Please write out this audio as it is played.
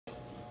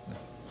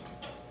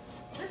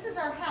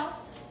our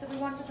house that we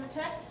want to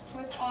protect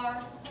with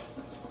our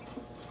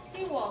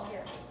seawall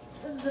here.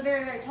 This is a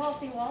very, very tall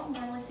seawall.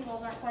 Normally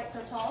seawalls aren't quite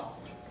so tall.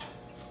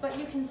 But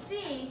you can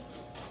see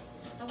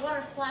the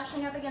water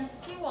splashing up against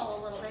the seawall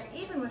a little bit,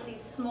 even with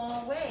these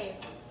small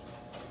waves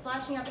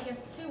splashing up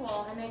against the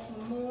seawall and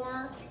making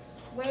more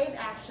wave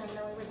action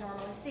than we would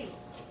normally see.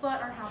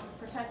 But our house is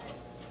protected.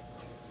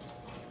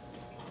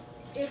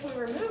 If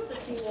we remove the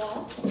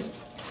seawall,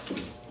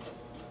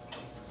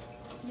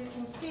 you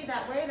can see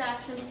that wave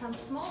action becomes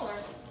smaller,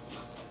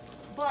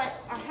 but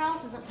our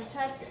house isn't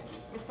protected.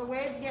 If the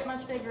waves get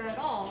much bigger at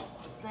all,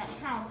 that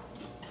house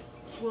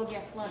will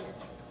get flooded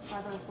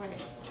by those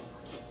waves.